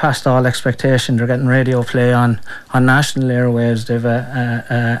they've surpassed all expectation. They're getting radio play on national airwaves. They've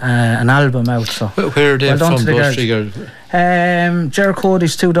an album out. So where are they from, those three girls? Ger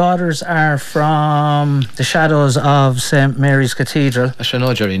Cody's two daughters are from the shadows of St Mary's Cathedral. I should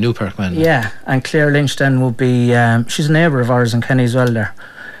know Jerry, Newpark man. Yeah, and Claire Lynch then will be, she's a neighbour of ours in Kenny as well there.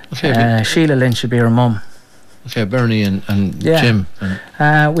 Okay, Sheila Lynch would be her mum. Okay, Bernie and Jim.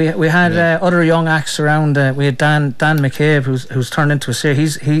 We had other young acts around. We had Dan McCabe, who's turned into a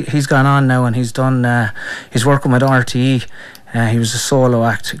series. He's gone on now, and he's done. He's working with RTE. He was a solo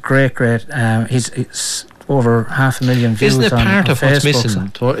act. Great. He's over 500,000 views. Isn't it part of what's Facebook,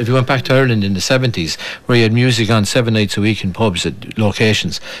 missing? If you went back to Ireland in the 70s, where you had music on 7 nights a week in pubs at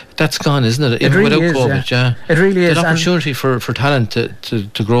locations, that's gone, isn't it? Even really without COVID, yeah. It really is. An opportunity for talent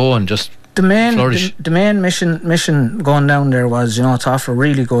to grow and just. The main mission going down there was, you know, to offer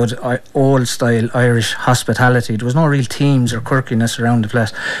really good old style Irish hospitality. There was no real teams or quirkiness around the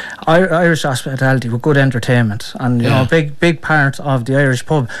place. Irish hospitality with good entertainment, and you know, a big part of the Irish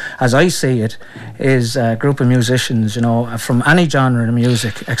pub, as I see it, is a group of musicians, you know, from any genre of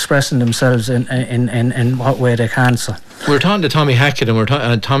music, expressing themselves in what way they can. So we're talking to Tommy Hackett,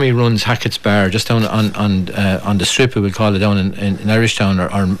 and Tommy runs Hackett's Bar just down on the strip, we would call it, down in Irishtown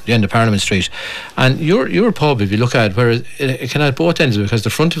or the end of Parliament Street. And your pub, if you look at it, where it can have both ends of it, because the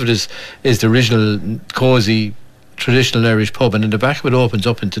front of it is the original cosy traditional Irish pub, and then the back of it opens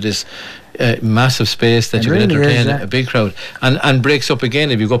up into this massive space that you can entertain a big crowd, and breaks up again.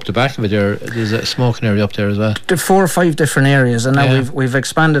 If you go up the back of it, there's a smoking area up there as well. There are 4 or 5 different areas, and now we've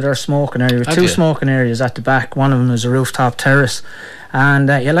expanded our smoking area with 2 smoking areas at the back. One of them is a rooftop terrace, and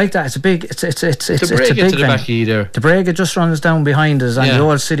you like that. It's a big. It's a big the back of you there. The Brega just runs down behind us, and the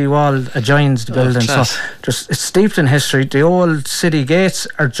old city wall adjoins the building. So it's steeped in history. The old city gates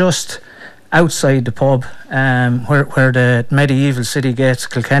are just outside the pub, where the medieval city gates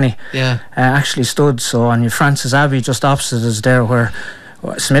Kilkenny actually stood. So, and your Francis Abbey just opposite us there, where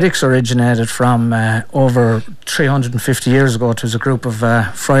Smithwick's originated from over 350 years ago. It was a group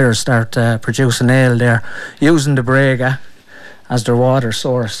of friars start producing ale there, using the Brega as their water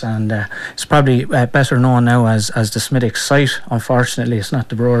source, and it's probably better known now as the Smithwick site. Unfortunately, it's not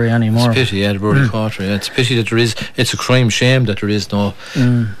the brewery anymore. It's a pity, the brewery quarter. It's a pity that there is. It's a crime shame that there is no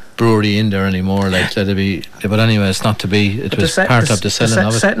brewery in there anymore. Like that'd be, but anyway, it's not to be. It was part of the selling of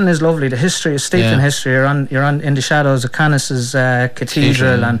it. The setting is lovely. The history is steeped in history. You're on in the shadows of Canis's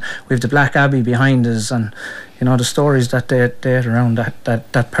cathedral, and we've the Black Abbey behind us, and you know, the stories that date around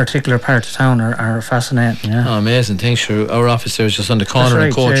that particular part of town are fascinating. Yeah. Oh, amazing. Thanks. Our office there is just on the corner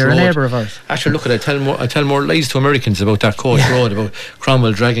of Coach Road. You're a neighbour of ours. Actually, look at it. I tell more lies to Americans about that Coach Road, about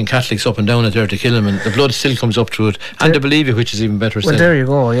Cromwell dragging Catholics up and down it there to kill them, and the blood still comes up through it, and they believe you, which is even better. Well, there you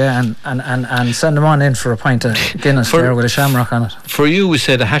go. Yeah, and send them on in for a pint of Guinness there with a shamrock on it. For you, we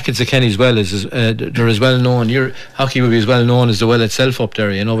say the Hackett's of Kenny as well they're as well known. Your hockey would be as well known as the well itself up there,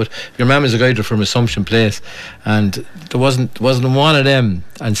 you know. But your mum is a guider from Assumption Place, and there wasn't one of them,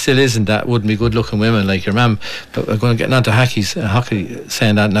 and still isn't, that wouldn't be good looking women like your mum. But we're going to get on to hockey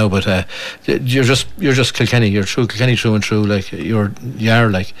saying that now, but you're just Kilkenny. You're true Kilkenny through and through. Like you are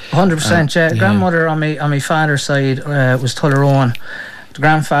like 100%. Yeah. Grandmother on my father's side was Tullerone. The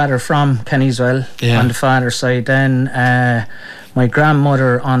grandfather from Kennyswell on the father's side. Then my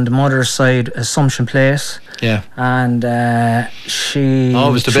grandmother on the mother's side, Assumption Place. Yeah. And she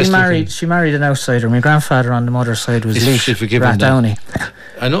married an outsider. My grandfather on the mother's side was Leith Rathdowney.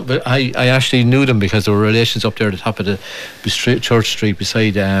 I know, but I actually knew them because there were relations up there at the top of the Church Street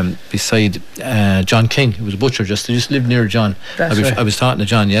beside John King, who was a butcher. They just lived near John. I was talking to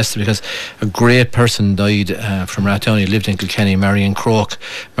John yesterday because a great person died from Rathdowney, lived in Kilkenny, Marion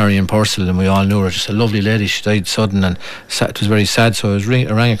Purcell, and we all knew her. Just a lovely lady. She died sudden, and it was very sad. So I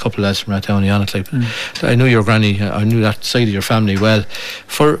rang a couple of lads from Rathdowney on it. I knew your granny. I knew that side of your family well.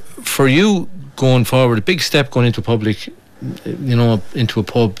 For you going forward, a big step going into public, into a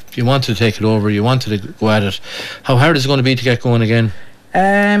pub. You wanted to take it over, you wanted to go at it. How hard is it going to be to get going again?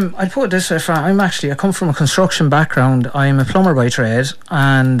 I'd put it this way, I come from a construction background. I'm a plumber by trade,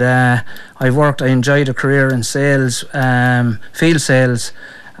 and I enjoyed a career in sales, field sales,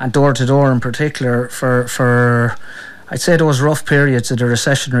 and door to door in particular for I'd say those rough periods of the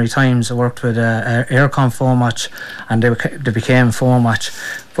recessionary times. I worked with Aircon Foamwatch, and they became Foamwatch.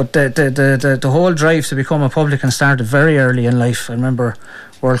 But the whole drive to become a publican started very early in life. I remember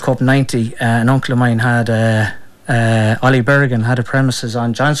World Cup 90, an uncle of mine had Ollie Berrigan had a premises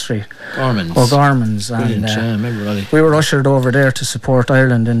on John Street, Garmins, and I remember Ollie. We were ushered over there to support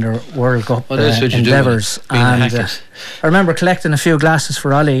Ireland in their World Cup endeavours. And I remember collecting a few glasses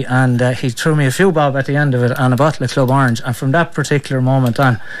for Ollie, and he threw me a few bob at the end of it and a bottle of Club Orange. And from that particular moment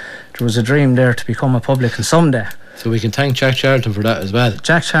on, there was a dream there to become a publican someday. So we can thank Jack Charlton for that as well.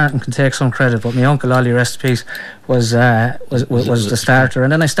 Jack Charlton can take some credit, but my uncle Ollie, rest in peace, was the starter.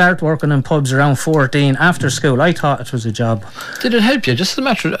 And then I started working in pubs around 14 after school. I thought it was a job. Did it help you? Just a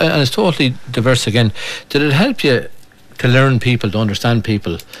matter, and it's totally diverse again. Did it help you to learn people, to understand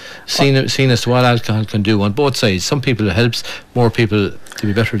people, seeing as to what alcohol can do on both sides? Some people it helps, more people to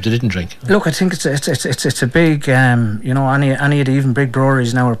be better if they didn't drink. Look, I think it's a big, any of the even big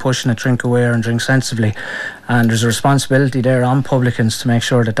breweries now are pushing a drink aware and drink sensibly, and there's a responsibility there on publicans to make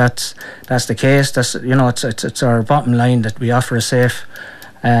sure that's the case. It's our bottom line that we offer a safe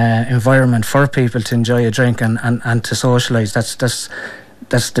environment for people to enjoy a drink and to socialise.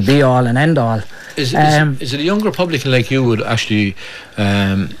 That's the be all and end all. Is it a younger publican like you would actually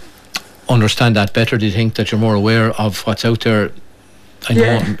understand that better? Do you think that you're more aware of what's out there?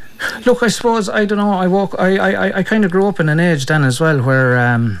 Look, I suppose, I don't know, I kind of grew up in an age then as well where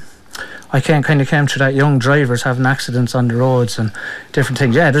I came through that young drivers having accidents on the roads and different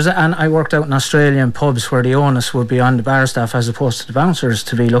things. And I worked out in Australian pubs where the onus would be on the bar staff as opposed to the bouncers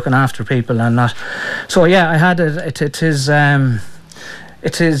to be looking after people and not. So I had it is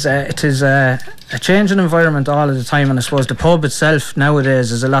a changing environment all of the time, and I suppose the pub itself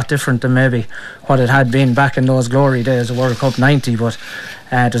nowadays is a lot different than maybe what it had been back in those glory days of World Cup 90, but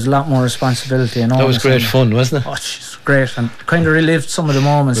there's a lot more responsibility. And that was great fun, wasn't it? Oh, jeez, great, and kind of relived some of the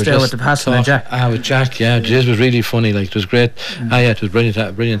moments there with the passing of Jack. With Jack, it was really funny. Like, it was great. It was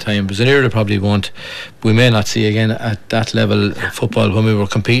brilliant time. It was an era that we may not see again at that level of football, when we were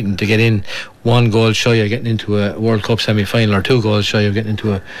competing to get in, 1 goal shy of getting into a World Cup semi-final, or 2 goals shy of getting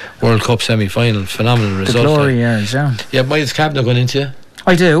into a World Cup semi-final. Phenomenal result. The glory years, yeah. Yeah, Miles Cabna going into you?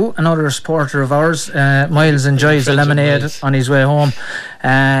 I do. Another supporter of ours. Miles enjoys a lemonade on his way home.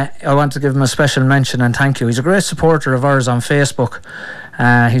 I want to give him a special mention and thank you. He's a great supporter of ours on Facebook.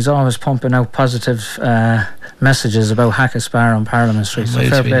 He's always pumping out positive messages about Hackett's Bar on Parliament Street. So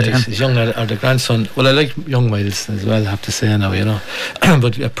fair play to him. His young lad, or the grandson. Well, I like young Miles as well, I have to say now,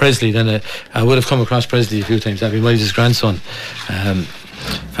 But Presley, then I would have come across Presley a few times. That'd be Miles' grandson.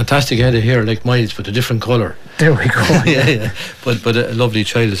 Fantastic head of hair like Miles, but a different colour. There we go. yeah. But a lovely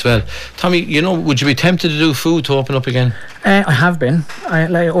child as well. Tommy, would you be tempted to do food to open up again? I have been.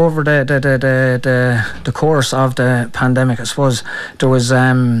 Over the course of the pandemic, I suppose there was.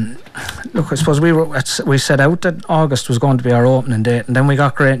 I suppose we set out that August was going to be our opening date, and then we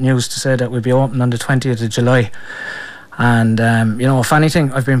got great news to say that we'd be open on the 20th of July. And if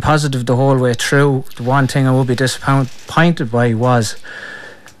anything, I've been positive the whole way through. The one thing I would be disappointed by was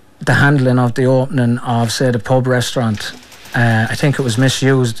the handling of the opening of, say, the pub restaurant. I think it was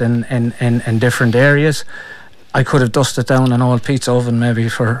misused in different areas. I could have dusted down an old pizza oven maybe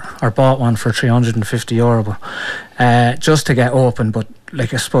or bought one for €350, but just to get open. But I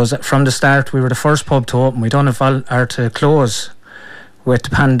suppose that from the start we were the first pub to open. We done it to close with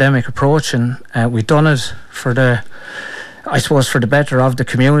the pandemic approaching. We done it for the I suppose for the better of the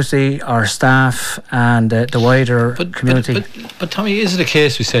community, our staff, and the wider community. But Tommy, is it a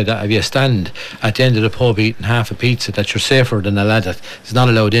case we say that if you stand at the end of the pub eating half a pizza, that you're safer than a lad that is not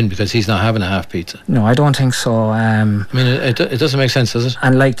allowed in because he's not having a half pizza? No, I don't think so. I mean, it doesn't make sense, does it?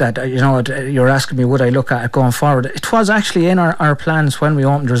 And like that, you're asking me would I look at it going forward. It was actually in our plans when we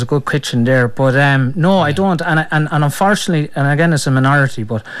opened. There's a good kitchen there, but no, I don't. And unfortunately, and again, it's a minority,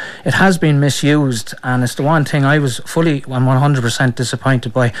 but it has been misused, and it's the one thing I was fully 100%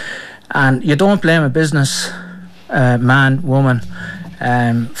 disappointed by. And you don't blame a business man, woman,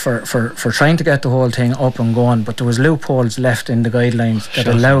 for trying to get the whole thing up and going, but there was loopholes left in the guidelines that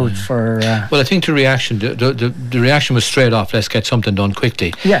allowed for. Well, I think the reaction was straight off. Let's get something done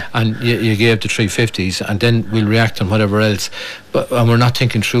quickly. Yeah. And you gave the 350s, and then we'll react on whatever else. And we're not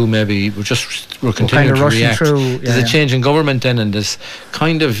thinking through. Maybe we're continuing kind of to react. Through, there's a change in government then, and there's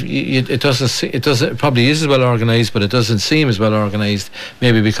kind of it probably is as well organised, but it doesn't seem as well organised.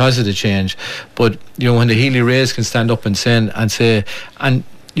 Maybe because of the change. But when the Healy Rays can stand up and say. And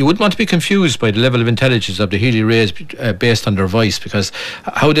you wouldn't want to be confused by the level of intelligence of the Healy Rays based on their voice, because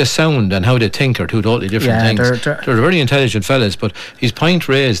how they sound and how they think are two totally different things. They're very intelligent fellas, but his point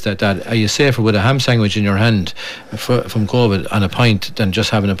raised that are you safer with a ham sandwich in your hand from COVID on a pint than just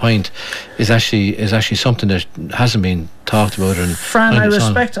having a pint is actually something that hasn't been talked about. And Fran, I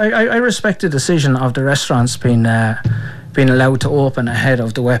respect the decision of the restaurants being allowed to open ahead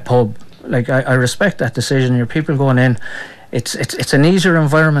of the wet pub. Like I respect that decision. Your people going in. It's an easier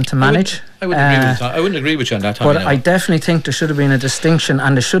environment to manage. I wouldn't agree with you on that, Tommy. But I definitely think there should have been a distinction,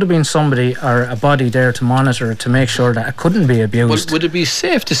 and there should have been somebody or a body there to monitor it, to make sure that it couldn't be abused. Would it be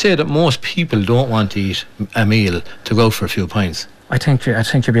safe to say that most people don't want to eat a meal to go for a few pints? I think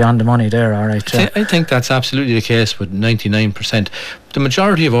you're beyond the money there, all right. I think that's absolutely the case with 99%. The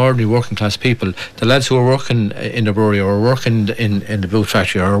majority of ordinary working class people, the lads who are working in the brewery or working in the boot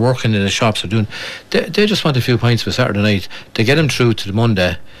factory or working in the shops, they just want a few pints for Saturday night to get them through to the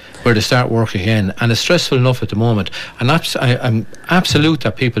Monday where they start work again. And it's stressful enough at the moment, and I'm absolute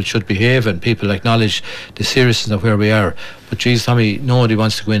that people should behave and people acknowledge the seriousness of where we are. But geez, Tommy, nobody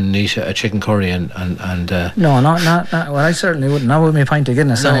wants to go in and eat a chicken curry and no, not well, I certainly wouldn't. Not with me a pint of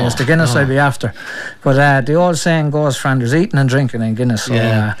Guinness. No, it's the Guinness I'd be after. But the old saying goes, Fran, there's eating and drinking in Guinness. So,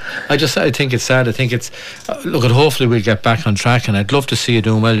 yeah. I think it's sad. I think it's hopefully we'll get back on track, and I'd love to see you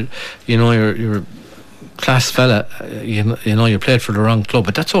doing well. You're class fella, you played for the wrong club,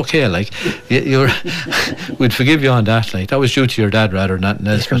 but that's okay. We'd forgive you on that. That was due to your dad rather than anything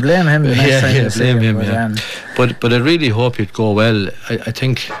else. You can blame him. Blame him. Yeah. But I really hope you'd go well. I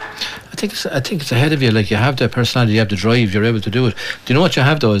think it's ahead of you. You have the personality, you have the drive, you're able to do it. Do you know what you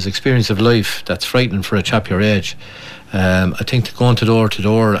have though? Is experience of life that's frightening for a chap your age. I think going door to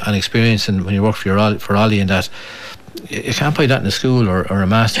door and experiencing when you work for Ollie and that. You can't buy that in a school or a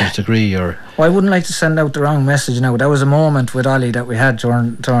master's degree or. Well, I wouldn't like to send out the wrong message now. That was a moment with Ollie that we had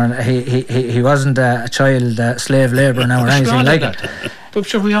during he wasn't a child slave labour now or anything like it. But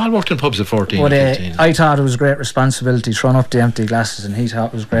sure, we all worked in pubs at 14 but, 15. I thought it was a great responsibility throwing up the empty glasses, and he thought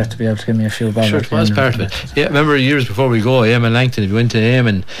it was great to be able to give me a few bottles. Sure, it was part of it. Yeah, remember years before we go, Eamon Langton, if you went to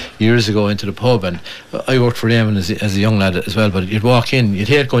Eamon years ago into the pub, and I worked for Eamon as a young lad as well, but you'd walk in, you'd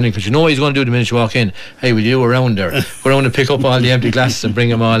hate going in because you know what he's going to do the minute you walk in. Hey, will you around there? Go around and pick up all the empty glasses and bring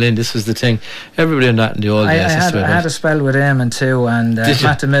them all in. This was the thing. Everybody in that in the old days. I had a spell with Eamon too, and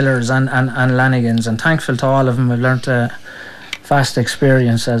Matt the Millers and Lanigans, and thankful to all of them. I've learnt vast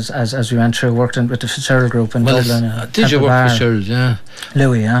experience as we went through, worked with the Fitzgerald group in Dublin. Did you work with Fitzgerald? Yeah.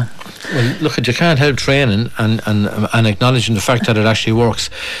 Louis, yeah. Well, look, you can't help training and acknowledging the fact that it actually works.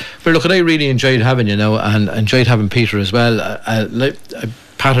 But look, I really enjoyed having you now, and enjoyed having Peter as well. I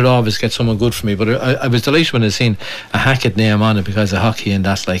patted always get someone good for me, but I was delighted when I seen a Hackett name on it because of hockey and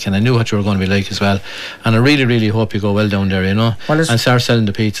that, and I knew what you were going to be like as well, and I really, really hope you go well down there, and start selling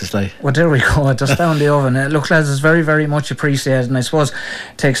the pizzas. Well, there we go, just down the oven. Look, lads, it's very, very much appreciated, and I suppose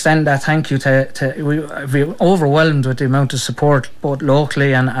to extend that thank you we're overwhelmed with the amount of support both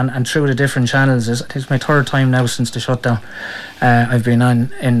locally and through the different channels. It's my third time now since the shutdown. I've been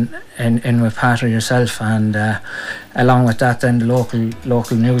on in with Pat or yourself, and along with that then the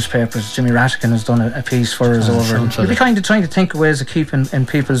local newspapers. Jimmy Rattigan has done a piece for us over. We'll be kind of trying to think of ways of keeping in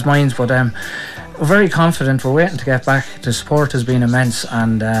people's minds, but we're very confident. We're waiting to get back. The support has been immense,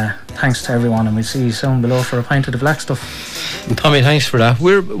 and thanks to everyone, and we'll see you soon below for a pint of the black stuff. Tommy, thanks for that.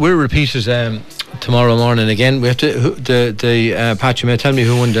 We're repeaters. tomorrow morning again. We have to Pat, you may tell me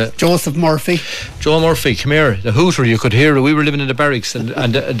who won the Joseph Murphy. Joe Murphy, come here. The Hooter, you could hear. We were living in the barracks, and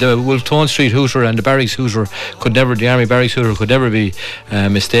the Wolftone Street Hooter and the barracks Hooter the Army barracks Hooter could never be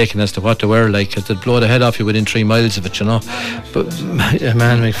mistaken as to what they were like. They'd blow the head off you within 3 miles of it, you know. But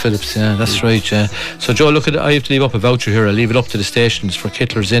man, McPhillips, yeah, that's right. Yeah. So Joe, look, I have to leave up a voucher here. I'll leave it up to the stations for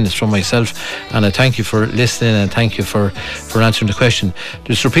Kittler's Inn. It's from myself, and I thank you for listening and thank you for answering the question.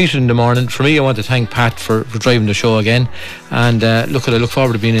 Just repeat it in the morning. For me, I want to thank Pat for driving the show again, and I look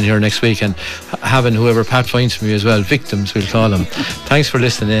forward to being in here next week and having whoever Pat finds for me as well, victims we'll call them. Thanks for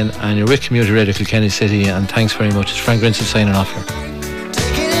listening in, and you're with Community Radio Kilkenny City, and thanks very much. It's Frank Grinson signing off here.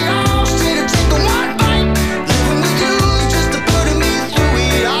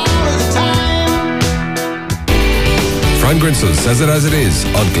 Frank Grinson says it as it is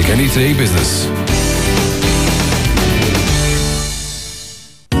on Kilkenny Today Business.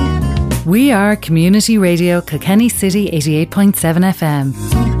 We are Community Radio Kilkenny City 88.7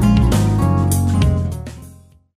 FM.